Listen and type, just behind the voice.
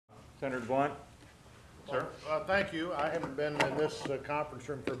Senator Blunt. Sir. Thank you. I haven't been in this conference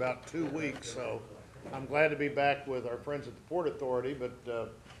room for about 2 weeks, so I'm glad to be back with our friends at the Port Authority,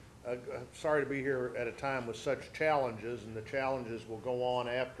 but sorry to be here at a time with such challenges, and the challenges will go on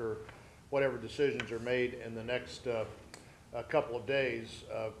after whatever decisions are made in the next couple of days.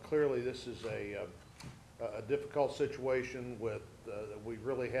 Clearly, this is a difficult situation with we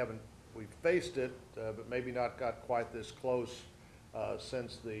really haven't, we've faced it, but maybe not got quite this close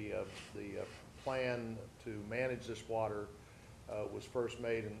since the plan to manage this water was first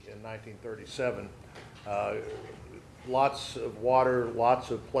made in 1937. Lots of water, lots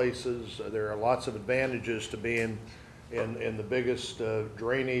of places. There are lots of advantages to being in the biggest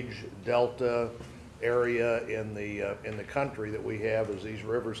drainage delta area in the country that we have as these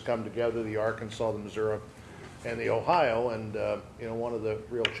rivers come together, the Arkansas, the Missouri, and the Ohio. And you know, one of the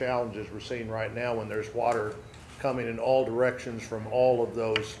real challenges we're seeing right now when there's water coming in all directions from all of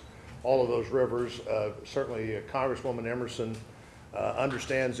those rivers. Certainly Congresswoman Emerson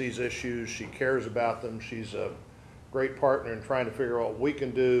understands these issues. She cares about them. She's a great partner in trying to figure out what we can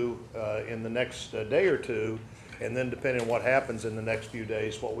do in the next day or two, and then depending on what happens in the next few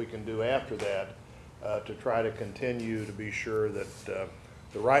days, what we can do after that to try to continue to be sure that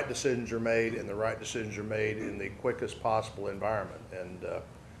the right decisions are made, and the right decisions are made in the quickest possible environment. And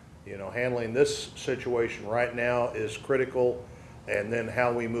you know, handling this situation right now is critical, and then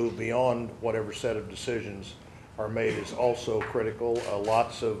how we move beyond whatever set of decisions are made is also critical.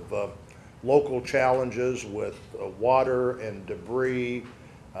 Lots of local challenges with water and debris,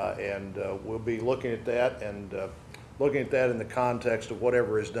 and we'll be looking at that and looking at that in the context of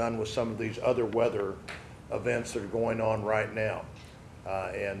whatever is done with some of these other weather events that are going on right now,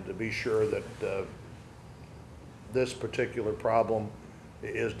 and to be sure that this particular problem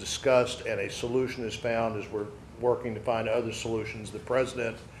is discussed and a solution is found as we're working to find other solutions. The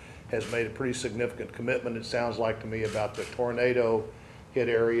President has made a pretty significant commitment, it sounds like to me, about the tornado hit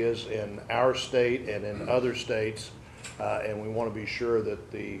areas in our state and in other states, and we want to be sure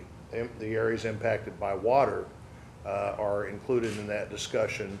that the areas impacted by water are included in that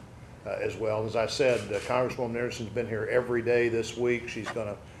discussion as well. As I said, Congresswoman Emerson's been here every day this week. She's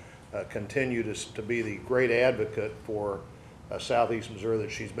going to continue to be the great advocate for Southeast Missouri that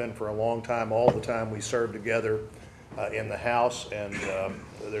she's been for a long time, all the time we served together in the House, and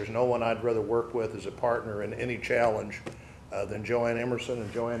there's no one I'd rather work with as a partner in any challenge than Ann Emerson.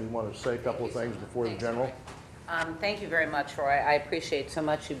 And Joanne, you want to say a couple of things before the General? Thank you very much, Roy. I appreciate so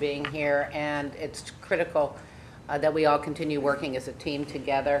much you being here, and it's critical that we all continue working as a team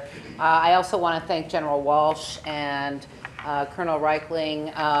together. I also want to thank General Walsh and Colonel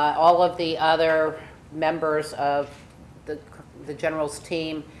Reichling, all of the other members of the General's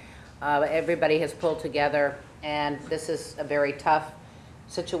team. Everybody has pulled together, and this is a very tough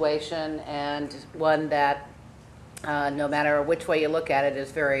situation, and one that no matter which way you look at it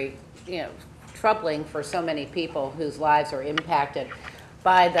is very, troubling for so many people whose lives are impacted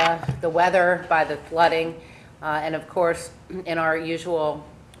by the weather, by the flooding, and of course, in our usual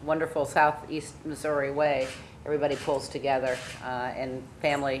wonderful Southeast Missouri way, everybody pulls together, and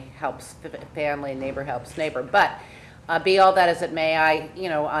family helps family, neighbor helps neighbor. But be all that as it may,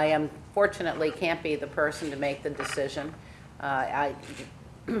 I unfortunately can't be the person to make the decision. I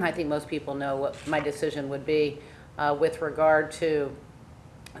think most people know what my decision would be with regard to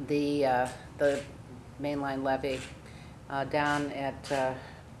the mainline levee down at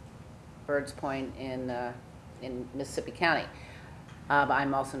Bird's Point in Mississippi County.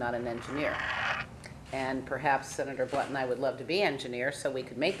 I'm also not an engineer, and perhaps Senator Blunt and I would love to be engineers so we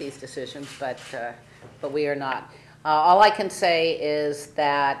could make these decisions, but we are not. All I can say is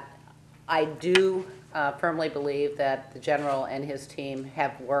that I do firmly believe that the General and his team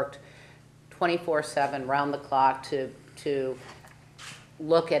have worked 24/7, round the clock, to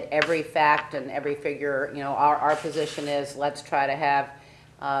look at every fact and every figure. Our position is let's try to have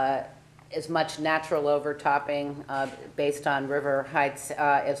as much natural overtopping based on river heights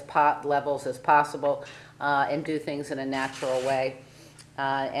levels as possible, and do things in a natural way,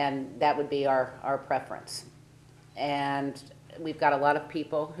 and that would be our preference. And we've got a lot of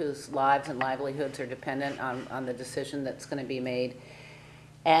people whose lives and livelihoods are dependent on the decision that's going to be made.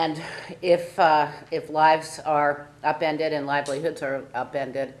 And if lives are upended and livelihoods are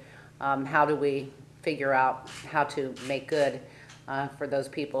upended, how do we figure out how to make good for those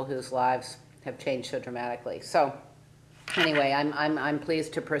people whose lives have changed so dramatically? So anyway, I'm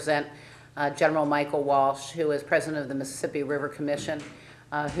pleased to present General Michael Walsh, who is president of the Mississippi River Commission,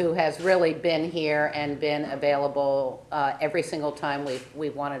 who has really been here and been available every single time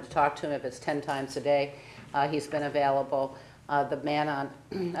we've wanted to talk to him. If it's 10 times a day, he's been available. the man on,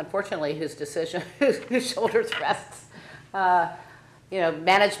 unfortunately, whose decision, whose shoulders rests,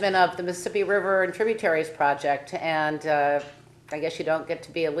 management of the Mississippi River and Tributaries Project. And I guess you don't get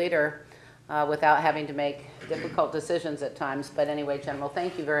to be a leader without having to make difficult decisions at times. But anyway, General,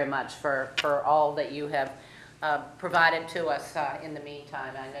 thank you very much for all that you have provided to us in the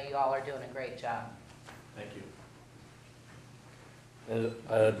meantime. I know you all are doing a great job. Thank you.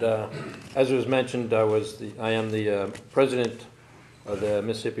 As was mentioned, I am the president of the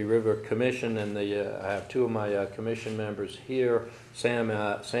Mississippi River Commission, and I have two of my commission members here, Sam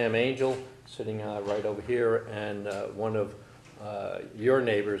Angel, sitting right over here, and one of your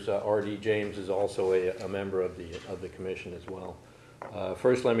neighbors, R.D. James, is also a member of the commission as well.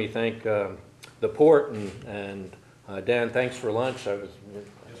 First, let me thank the port and Dan. Thanks for lunch.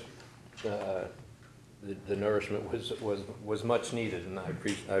 The nourishment was much needed, and I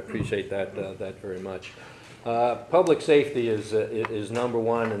appreciate that very much. Public safety is number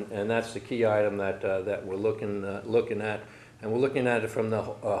one, and that's the key item that we're looking at, and we're looking at it from the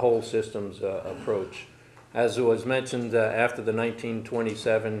whole systems approach. As was mentioned, after the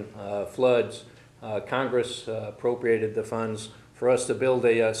 1927 floods, Congress appropriated the funds for us to build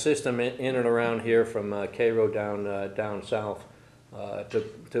a system in and around here from Cairo down south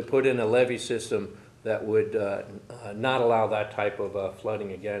to put in a levee system that would not allow that type of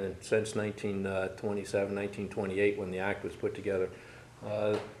flooding again. And since 1927, 1928, when the act was put together,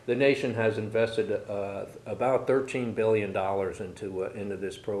 the nation has invested about $13 billion into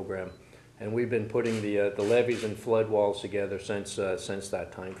this program, and we've been putting the levees and flood walls together since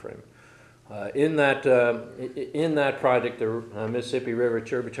that time frame. In that project, the Mississippi River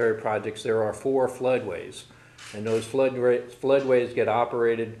Tributary Projects, there are 4 floodways, and those floodways get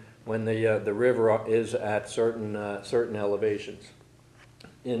operated when the river is at certain elevations.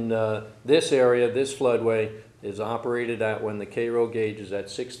 In this area, this floodway is operated at when the Cairo gauge is at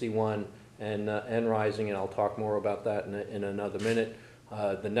 61 and rising, and I'll talk more about that in another minute.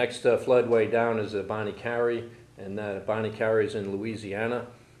 The next floodway down is the Bonnie Carey, and that Bonnie Carey is in Louisiana,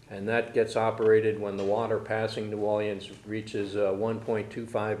 and that gets operated when the water passing New Orleans reaches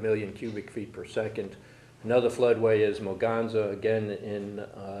 1.25 million cubic feet per second. Another floodway is Moganza, again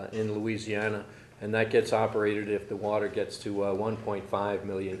in Louisiana, and that gets operated if the water gets to 1.5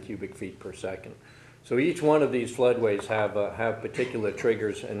 million cubic feet per second. So each one of these floodways have particular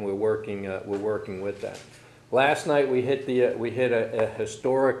triggers, and we're working with that. Last night we hit a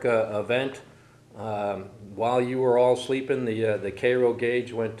historic event. While you were all sleeping, the Cairo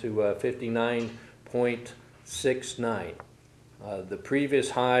gauge went to 59.69. The previous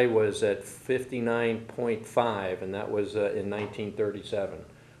high was at 59.5, and that was in 1937.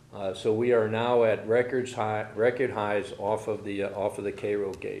 So we are now at record highs off of the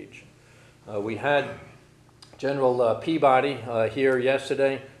Cairo gauge. We had General Peabody here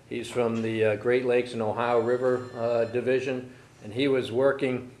yesterday. He's from the Great Lakes and Ohio River Division, and he was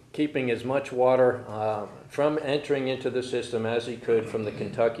working, keeping as much water from entering into the system as he could from the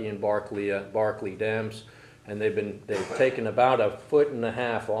Kentucky and Barkley dams. And they've taken about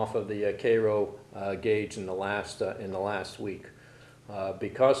 1.5 feet off of the Cairo gauge in the last week.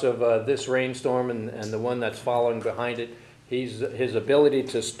 Because of this rainstorm and the one that's following behind it, his ability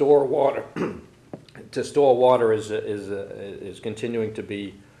to store water is continuing to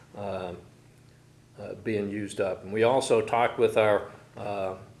be being used up. And we also talked with our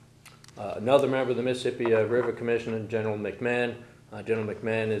another member of the Mississippi River Commission, General McMahon. General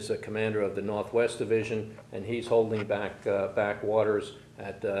McMahon is a commander of the Northwest Division, and he's holding back waters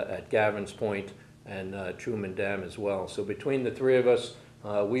at Gavin's Point and Truman Dam as well. So between the three of us,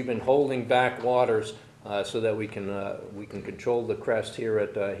 we've been holding back waters so that we can control the crest here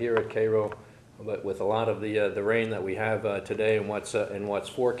at Cairo. But with a lot of the rain that we have today and what's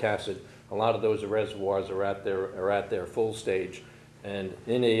forecasted, a lot of those reservoirs are at their full stage, and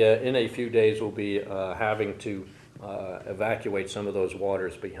in a few days we'll be having to evacuate some of those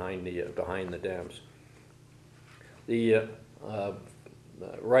waters behind the dams.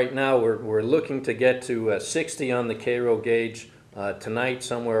 Right now we're looking to get to 60 on the Cairo gauge tonight,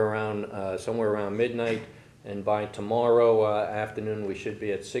 somewhere around midnight, and by tomorrow afternoon we should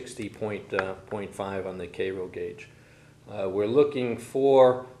be at 60.5 on the Cairo gauge. We're looking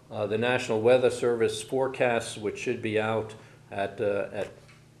for the National Weather Service forecasts, which should be out at about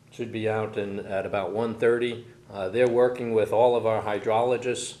 1:30. They're working with all of our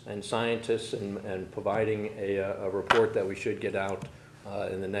hydrologists and scientists and providing a report that we should get out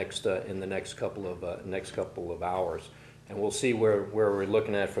in the next couple of hours, and we'll see where we're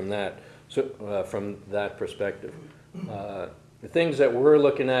looking at from that perspective. The things that we're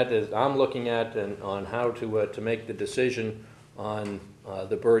looking at I'm looking at on how to make the decision on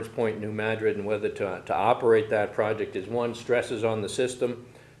the Birds Point, New Madrid, and whether to operate that project is, one, stresses on the system.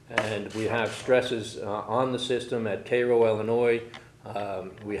 And we have stresses on the system at Cairo, Illinois.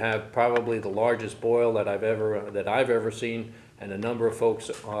 We have probably the largest boil that I've ever seen, and a number of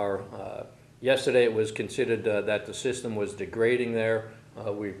folks are. Yesterday, it was considered that the system was degrading there.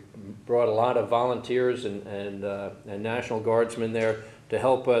 We brought a lot of volunteers and National Guardsmen there to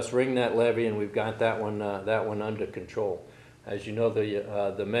help us ring that levee, and we've got that one under control. As you know,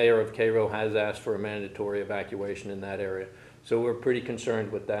 the mayor of Cairo has asked for a mandatory evacuation in that area. So we're pretty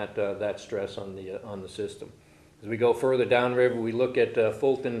concerned with that stress on the system. As we go further downriver, we look at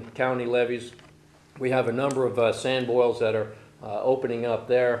Fulton County levees. We have a number of sand boils that are opening up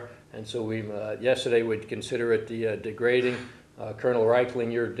there, and so we yesterday would consider it degrading. Colonel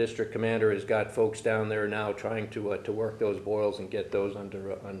Reichling, your district commander, has got folks down there now trying to work those boils and get those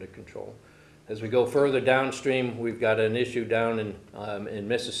under control. As we go further downstream, we've got an issue down in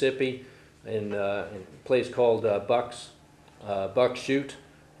Mississippi, in a place called Bucks Chute.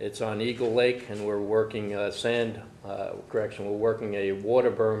 It's on Eagle Lake, and we're working we're working a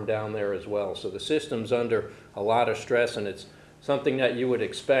water berm down there as well. So the system's under a lot of stress, and it's something that you would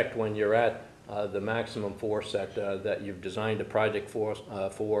expect when you're at the maximum force that you've designed a project for,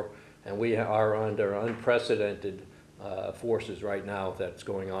 and we are under unprecedented forces right now that's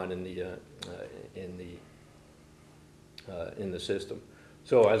going on in the system.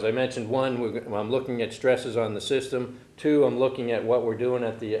 So as I mentioned, one, I'm looking at stresses on the system. Two, I'm looking at what we're doing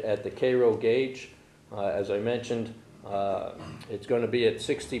at the Cairo gauge. As I mentioned, it's going to be at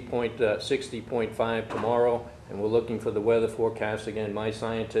 60.5 tomorrow, and we're looking for the weather forecast. Again, my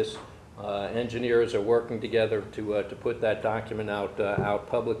scientists, engineers are working together to put that document out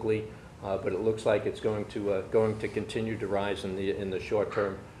publicly, but it looks like it's going to continue to rise in the short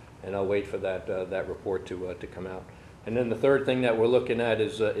term, and I'll wait for that report to come out. And then the third thing that we're looking at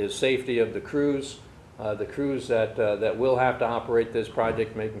is safety of the crews that will have to operate this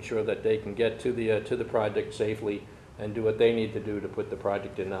project, making sure that they can get to the project safely and do what they need to do to put the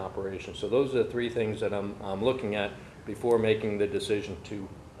project into operation. So those are the three things that I'm looking at before making the decision to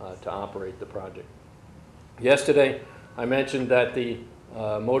operate the project. Yesterday, I mentioned that the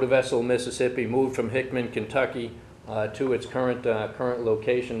motor vessel Mississippi moved from Hickman, Kentucky, to its current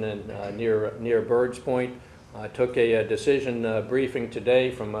location near Birds Point. Took a decision briefing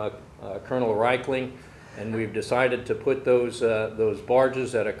today from Colonel Reichling, and we've decided to put those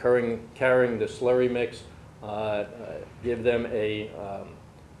barges that are carrying the slurry mix, give them a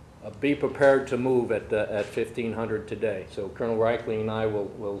be prepared to move at 1500 today. So Colonel Reichling and I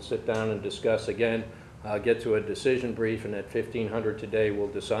will sit down and discuss again, get to a decision brief, and at 1500 today we'll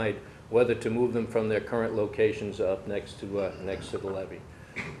decide whether to move them from their current locations up next to the levee.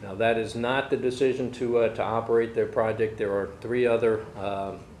 Now that is not the decision to operate their project. There are three other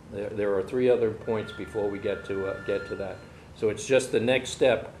points before we get to that. So it's just the next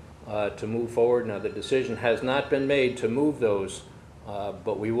step to move forward. Now the decision has not been made to move those,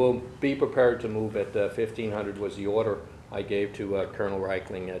 but we will be prepared to move at 1500 was the order I gave to Colonel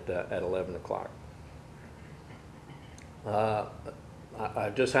Reichling at 11 o'clock. I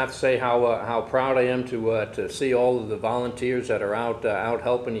just have to say how proud I am to see all of the volunteers that are out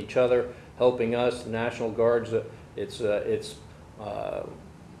helping each other, helping us, the National Guards. It's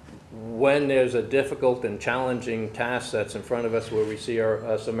when there's a difficult and challenging task that's in front of us, where we see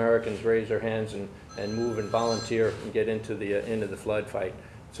us Americans raise their hands and move and volunteer and get into the flood fight.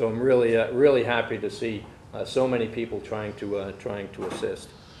 So I'm really happy to see so many people trying to assist.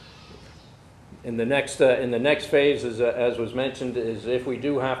 In the next phase, as was mentioned, is if we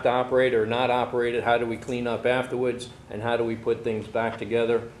do have to operate or not operate it, how do we clean up afterwards, and how do we put things back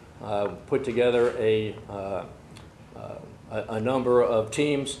together? Put together a number of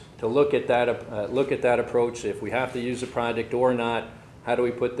teams to look at that approach. If we have to use a project or not, how do we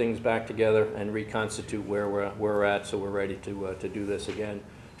put things back together and reconstitute where we're at, so we're ready to do this again?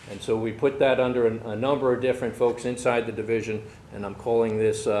 And so we put that under a number of different folks inside the division, and I'm calling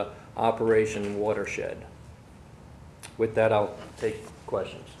this Operation Watershed. With that, I'll take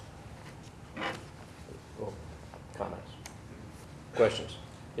questions. Well, comments. Questions?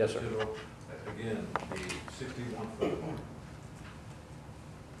 Yes, sir. Again, the 61-foot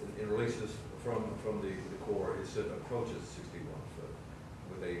in releases from the Corps, it said approaches 61 foot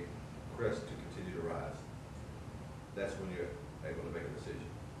with a crest to continue to rise. That's when you're able to make a decision.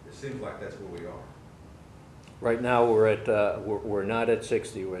 It seems like that's where we are. Right now, we're at we're not at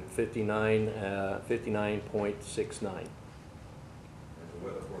 60. We're at 59, 59.69. And the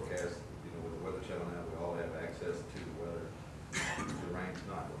weather forecast, with the Weather Channel now, we all have access to the weather. The rain's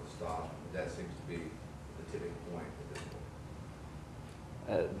not going to stop. That seems to be the tipping point at this point.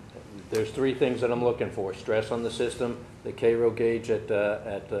 there's three things that I'm looking for: stress on the system, the Cairo gauge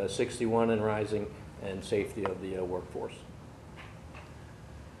at 61 and rising, and safety of the workforce.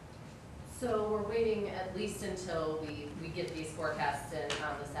 So we're waiting at least until we get these forecasts in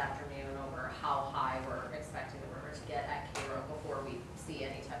this afternoon over how high we're expecting the river to get at Cairo before we see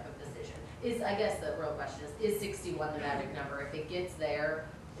any type of decision. I guess the real question is 61 the magic number? If it gets there,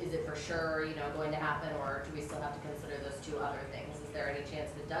 is it for sure, going to happen, or do we still have to consider those two other things? Is there any chance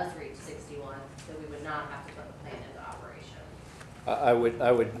if it does reach 61 that we would not have to put the plan into operation?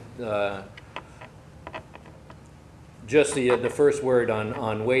 I would just the first word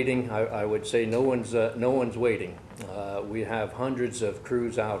on waiting. I would say no one's waiting. We have hundreds of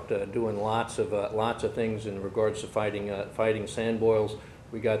crews out doing lots of things in regards to fighting sand boils.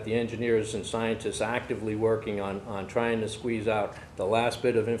 We got the engineers and scientists actively working on trying to squeeze out the last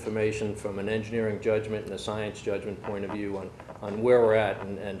bit of information from an engineering judgment and a science judgment point of view on where we're at,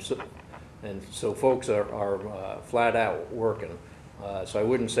 and so folks are flat out working. So I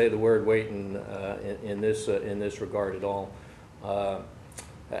wouldn't say the word waiting in this regard at all.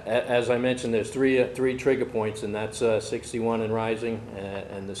 As I mentioned, there's three trigger points, and that's 61 and rising,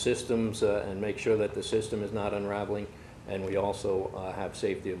 and the systems, and make sure that the system is not unraveling. And we also have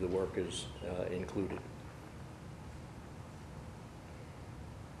safety of the workers included.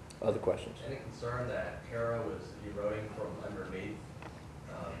 Other questions? Any concern that Cairo is eroding from underneath?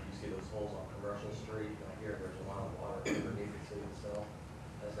 You see those holes on Commercial Street. Here there's a lot of water underneath the city itself.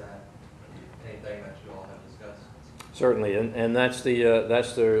 Is that anything that you all have discussed? Certainly, and that's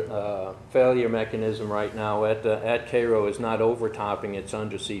the failure mechanism right now at Cairo is not overtopping, it's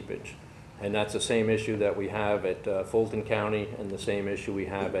under seepage. And that's the same issue that we have at Fulton County, and the same issue we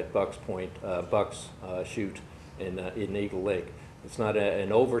have at Bucks Chute in Eagle Lake. It's not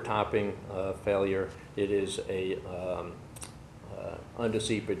an overtopping failure. It is a under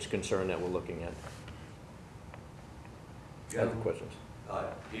seepage concern that we're looking at. Yeah. Other questions?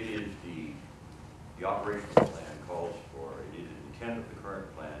 It is the operational plan calls for, it is the intent of the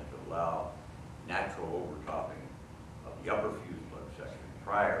current plan to allow natural overtopping of the upper fuse plug section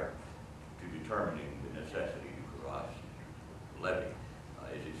prior to determining the necessity to cross the levee.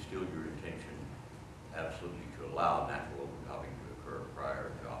 Is it still your intention absolutely to allow natural overtopping to occur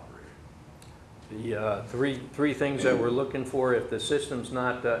prior to operation? The three things that we're looking for: if the system's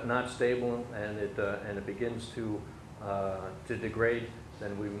not stable and it begins to degrade,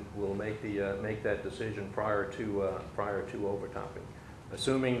 then we will make that decision prior to overtopping.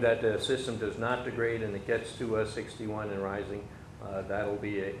 Assuming that the system does not degrade and it gets to 61 and rising, that'll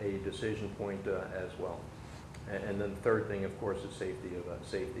be a decision point as well. And then the third thing, of course, is safety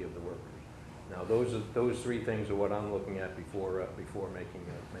of the workers. Now, those three things are what I'm looking at before making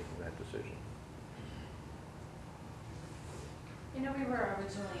that decision. We were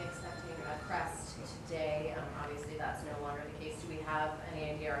originally expecting a crest today. Obviously, that's no longer the case. Do we have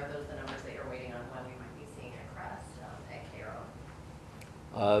any idea, are those the numbers that you're waiting on when we might be seeing a crest at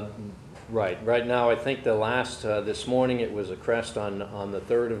Cairo? Right now, I think the last, this morning, it was a crest on the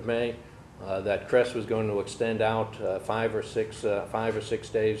 3rd of May. That crest was going to extend out 5 or 6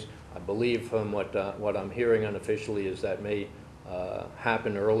 days. I believe from what I'm hearing unofficially is that may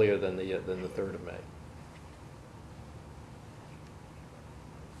happen earlier than the 3rd of May.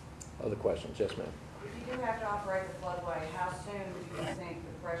 Other questions? Yes, ma'am. If you do have to operate the floodway, how soon do you think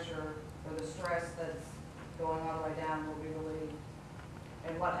the pressure or the stress that's going all the way down will be relieved?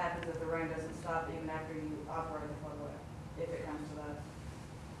 And what happens if the rain doesn't stop even after you operate the floodway, if it comes to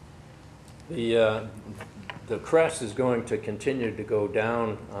that? The crest is going to continue to go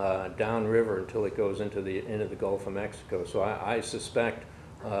down river until it goes into the Gulf of Mexico. So I suspect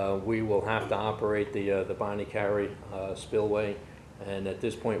we will have to operate the Bonnie Carey spillway. And at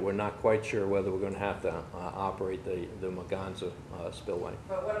this point, we're not quite sure whether we're going to have to operate the Maganza spillway.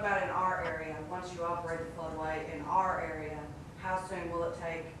 But what about in our area? Once you operate the floodway in our area, how soon will it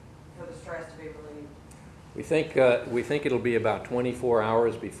take for the stress to be relieved? We think it'll be about 24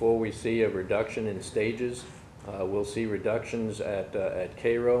 hours before we see a reduction in stages. We'll see reductions at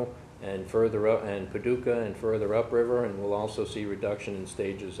Cairo and further up, and Paducah and further upriver, and we'll also see reduction in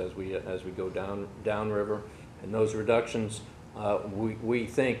stages as we go downriver. And those reductions, we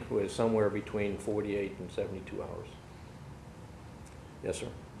think, was somewhere between 48 and 72 hours. Yes, sir.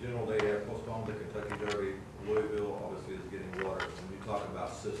 General, they have postponed the Kentucky Derby. Louisville obviously is getting water. When you talk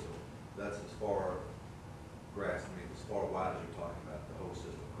about system, that's as far as far wide as you're talking about the whole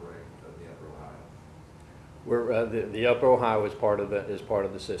system, correct? Of the Upper Ohio. The Upper Ohio is part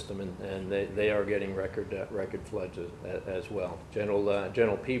of the system, and they are getting record floods as well.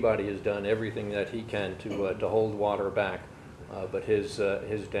 General Peabody has done everything that he can to hold water back but his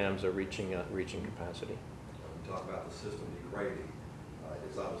dams are reaching capacity. When we talk about the system degrading,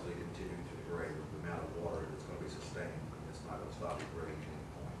 it's obviously continuing to degrade with the amount of water that's going to be sustained. It's not going to stop degrading at any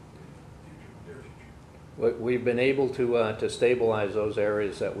point in the near future. We've been able to stabilize those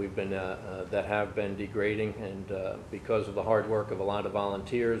areas that we've been that have been degrading, and because of the hard work of a lot of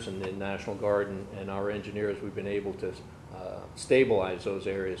volunteers and the National Guard and our engineers, we've been able to stabilize those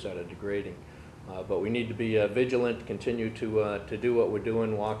areas that are degrading. But we need to be vigilant, continue to do what we're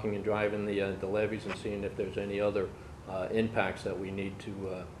doing, walking and driving the levees and seeing if there's any other impacts that we need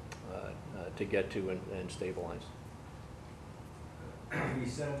to get to and stabilize. You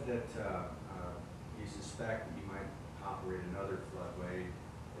said that you suspect that you might operate another floodway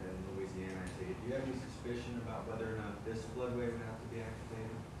in Louisiana. I take it. Do you have any suspicion about whether or not this floodway would have to be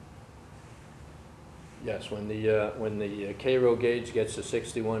activated? Yes, when the K-row gauge gets to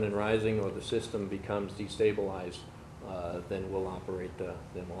 61 and rising, or the system becomes destabilized, then we'll operate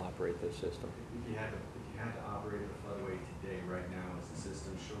this system. If you had to operate the floodway today, right now, is the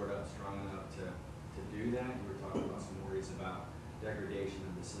system shored up strong enough to do that? You were talking about some worries about degradation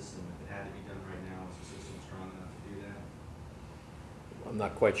of the system. If it had to be done right now, is the system strong enough to do that? I'm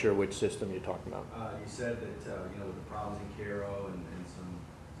not quite sure which system you're talking about. You said that with the problems in Cairo and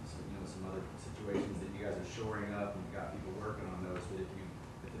some other situations that you guys are shoring up and you've got people working on those. But if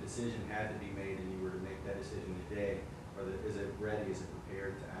the decision had to be made and you were to make that decision today, is it ready? Is it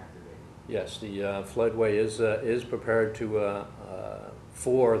prepared to activate? Yes, the floodway is prepared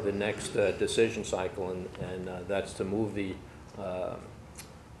for the next decision cycle, and that's to move the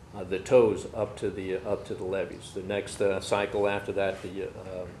tows up to the levees. The next cycle after that, the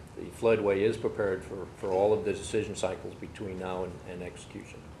floodway is prepared for all of the decision cycles between now and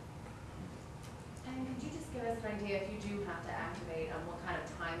execution. And could you just give us an idea, if you do have to activate, what kind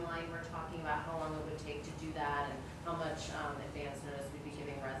of timeline we're talking about, how long it would take to do that, and how much advance notice we'd be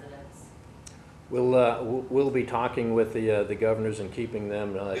giving residents? We'll be talking with the governors and keeping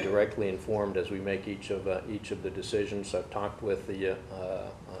them directly informed as we make each of the decisions. I've talked with the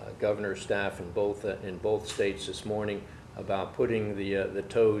governor's staff in both states this morning about putting the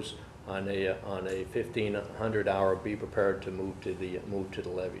tows on a 1500-hour be prepared to move to the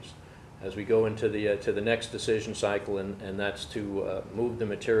levees. As we go into the next decision cycle, and that's to move the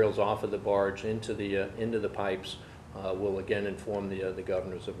materials off of the barge into the pipes. We'll again inform the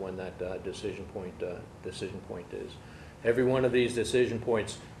governors of when that decision point is. Every one of these decision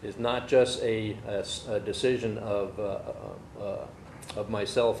points is not just a decision of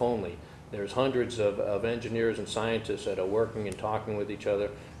myself only. There's hundreds of engineers and scientists that are working and talking with each other,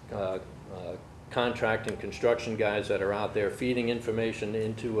 contract and construction guys that are out there feeding information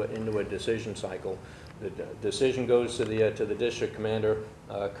into a decision cycle. The decision goes to the district commander,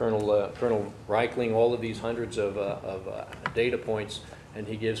 Colonel Reichling, all of these hundreds of data points, and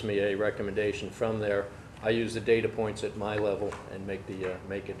he gives me a recommendation from there. I use the data points at my level and make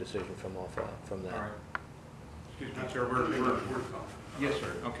a decision from that. All right. Excuse me, sir. Yes,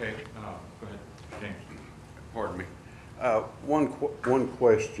 sir. Okay. Go ahead, James. Pardon me. One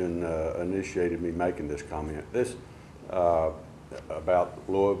question initiated me making this comment. This about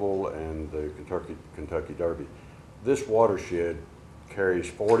Louisville and the Kentucky Derby. This watershed carries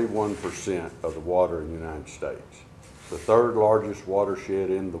 41% of the water in the United States. The third largest watershed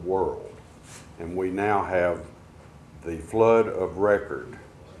in the world. And we now have the flood of record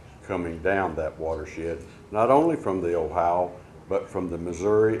coming down that watershed, not only from the Ohio, but from the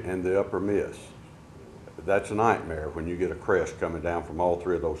Missouri and the Upper Miss. That's a nightmare when you get a crest coming down from all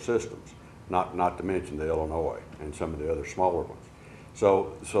three of those systems, not to mention the Illinois and some of the other smaller ones.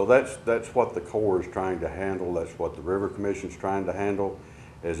 So that's what the Corps is trying to handle. That's what the River Commission is trying to handle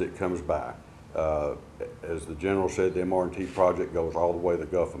as it comes back. As the General said, the MR&T project goes all the way to the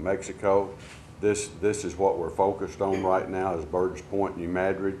Gulf of Mexico. This is what we're focused on right now is Burgess Point, New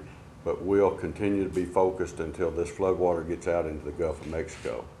Madrid, but we'll continue to be focused until this floodwater gets out into the Gulf of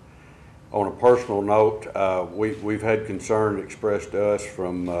Mexico. On a personal note, we've had concern expressed to us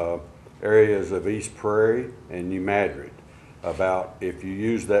from areas of East Prairie and New Madrid about if you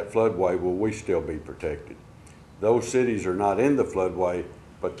use that floodway, will we still be protected? Those cities are not in the floodway,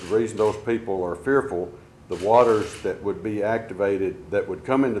 but the reason those people are fearful, the waters that would be activated, that would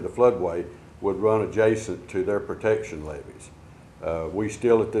come into the floodway, would run adjacent to their protection levees. We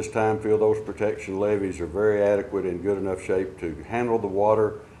still at this time feel those protection levees are very adequate and good enough shape to handle the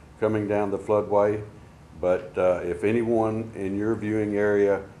water coming down the floodway, but if anyone in your viewing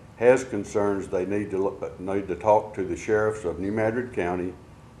area has concerns, they need to talk to the sheriffs of New Madrid County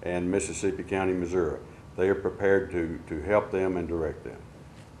and Mississippi County, Missouri. They are prepared to help them and direct them.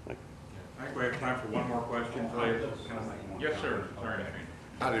 Thank you. I think we have time for one more question, please. Yes, sir. Sorry,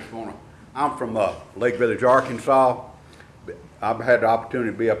 I just want to, I'm from Lake Village, Arkansas. I've had the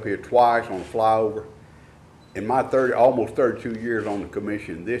opportunity to be up here twice on a flyover. In my almost 32 years on the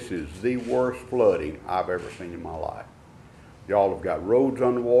commission, this is the worst flooding I've ever seen in my life. Y'all have got roads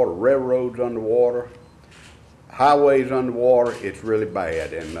underwater, railroads underwater, highways underwater. It's really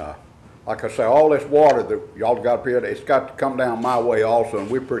bad. And like I say, all this water that y'all got up here, it's got to come down my way also, and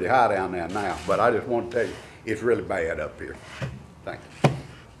we're pretty high down there now. But I just want to tell you, it's really bad up here. Thank you.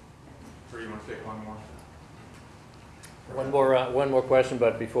 Sir, you want to take one more? One more question,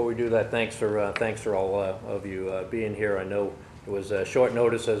 but before we do that, thanks for all of you being here. I know it was short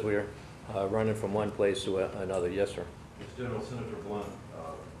notice as we were running from one place to another. Yes, sir. Mr. General, Senator Blunt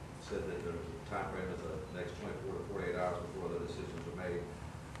said that there's a time frame of the next 24 to 48 hours before the decisions are made.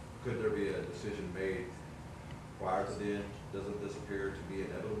 Could there be a decision made prior to then? Doesn't this appear to be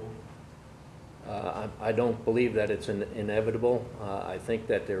inevitable? I don't believe that it's inevitable. I think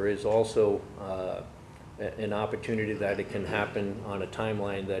that there is also an opportunity that it can happen on a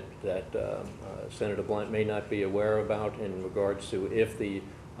timeline that Senator Blunt may not be aware about in regards to if the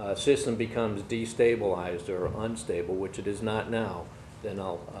system becomes destabilized or unstable, which it is not now, then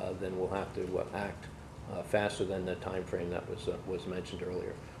we'll have to act faster than the time frame that was mentioned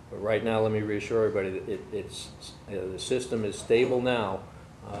earlier. But right now, let me reassure everybody that the system is stable now,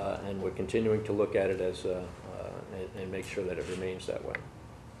 and we're continuing to look at it as and make sure that it remains that way.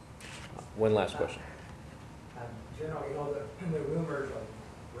 One last question. General, you know, the rumors of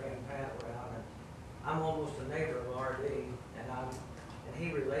rampant around, and I'm almost a neighbor of RD, and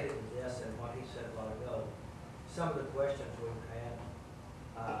he related to this and what he said a while ago. Some of the questions we've had,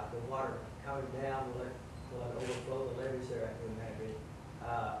 the water coming down, will it overflow the levees there at New Madrid?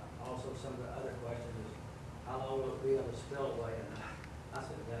 Also, some of the other questions is, how long will it be on the spillway? And I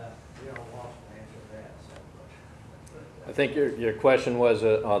said, General Walsh May answer that. So, I think your question was,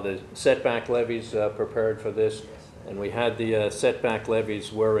 are the setback levees prepared for this? And we had the setback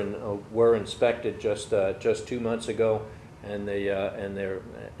levees were inspected just 2 months ago, and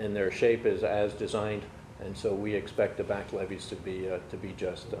their shape is as designed, and so we expect the back levees to be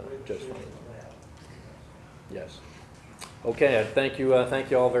just fine. Yes. Okay. Thank you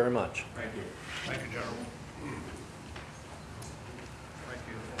all very much. Thank you. Thank you, General.